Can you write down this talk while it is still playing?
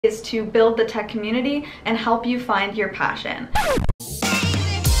is to build the tech community and help you find your passion.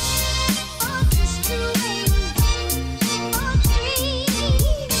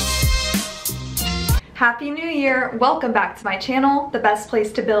 Happy New Year! Welcome back to my channel, the best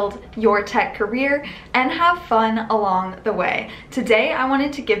place to build your tech career and have fun along the way. Today I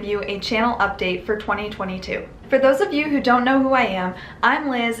wanted to give you a channel update for 2022. For those of you who don't know who I am, I'm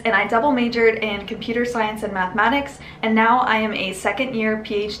Liz and I double majored in computer science and mathematics, and now I am a second year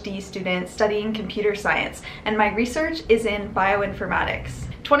PhD student studying computer science, and my research is in bioinformatics.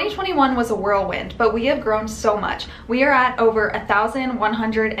 2021 was a whirlwind, but we have grown so much. We are at over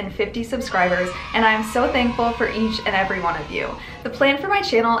 1,150 subscribers, and I am so thankful for each and every one of you. The plan for my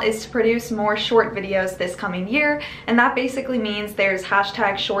channel is to produce more short videos this coming year, and that basically means there's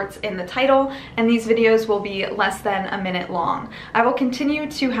hashtag shorts in the title, and these videos will be less than a minute long. I will continue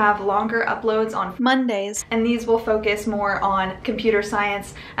to have longer uploads on Mondays, and these will focus more on computer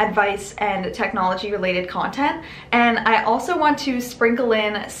science, advice, and technology related content. And I also want to sprinkle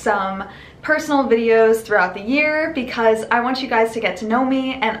in some personal videos throughout the year because I want you guys to get to know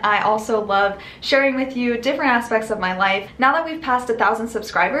me, and I also love sharing with you different aspects of my life. Now that we've passed 1,000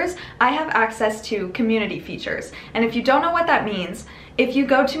 subscribers, I have access to community features. And if you don't know what that means, if you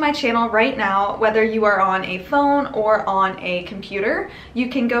go to my channel right now, whether you are on a phone or on a computer, you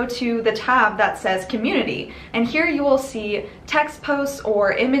can go to the tab that says community, and here you will see text posts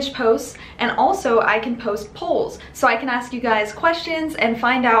or image posts, and also I can post polls. So I can ask you guys questions and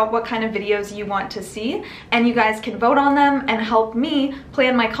find out what kind of videos you want to see, and you guys can vote on them and help me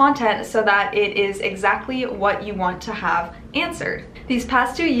plan my content so that it is exactly what you want to have answered. These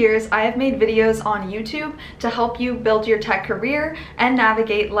past 2 years, I have made videos on YouTube to help you build your tech career and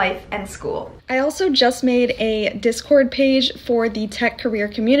navigate life and school. I also just made a Discord page for the tech career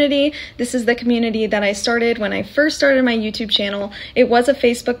community. This is the community that I started when I first started my YouTube channel. It was a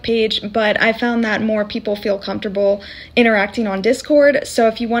Facebook page, but I found that more people feel comfortable interacting on Discord. So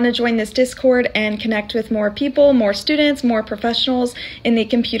if you want to join this Discord and connect with more people, more students, more professionals in the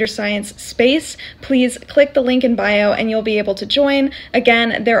computer science space, please click the link in bio and you'll be able to join.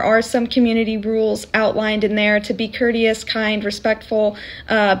 Again, there are some community rules outlined in there to be courteous, kind, respectful,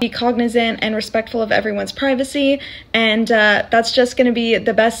 be cognizant and respectful of everyone's privacy, and that's just going to be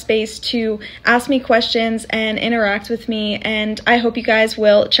the best space to ask me questions and interact with me, and I hope you guys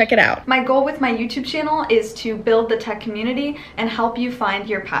will check it out. My goal with my YouTube channel is to build the tech community and help you find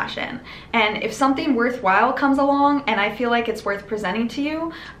your passion, and if something worthwhile comes along and I feel like it's worth presenting to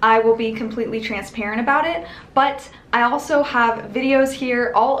you, I will be completely transparent about it. But I also have videos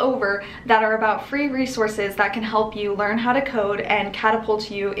here all over that are about free resources that can help you learn how to code and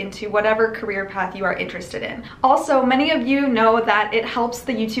catapult you into whatever career path you are interested in. Also, many of you know that it helps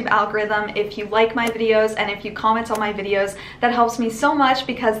the YouTube algorithm if you like my videos and if you comment on my videos. That helps me so much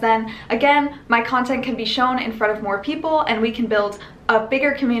because then, again, my content can be shown in front of more people and we can build a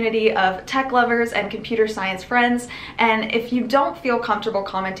bigger community of tech lovers and computer science friends. And if you don't feel comfortable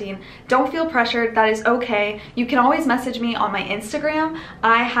commenting, don't feel pressured, that is okay. You can always message me on my Instagram.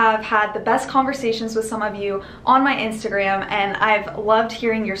 I have had the best conversations with some of you on my Instagram, and I've loved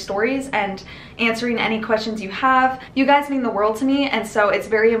hearing your stories and answering any questions you have. You guys mean the world to me, and so it's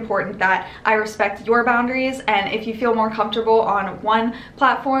very important that I respect your boundaries, and if you feel more comfortable on one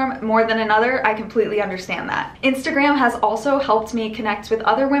platform more than another, I completely understand that. Instagram has also helped me connect with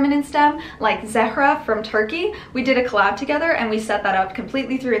other women in STEM, like Zehra from Turkey. We did a collab together and we set that up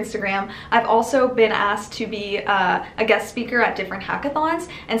completely through Instagram. I've also been asked to be a guest speaker at different hackathons,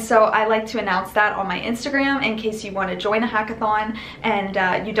 and so I like to announce that on my Instagram in case you want to join a hackathon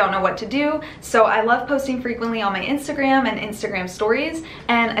and you don't know what to do. So I love posting frequently on my Instagram and Instagram stories,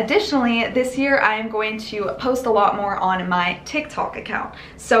 and additionally this year I am going to post a lot more on my TikTok account.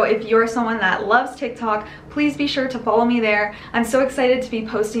 So if you're someone that loves TikTok, please be sure to follow me there. I'm so excited to be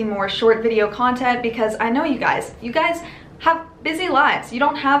posting more short video content because I know you guys have busy lives. You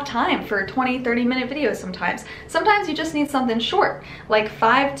don't have time for 20-30 minute videos sometimes. Sometimes you just need something short, like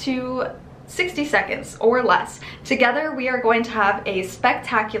 5 to 60 seconds or less. Together we are going to have a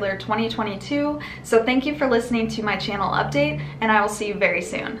spectacular 2022. So thank you for listening to my channel update, and I will see you very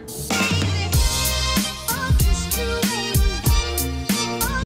soon.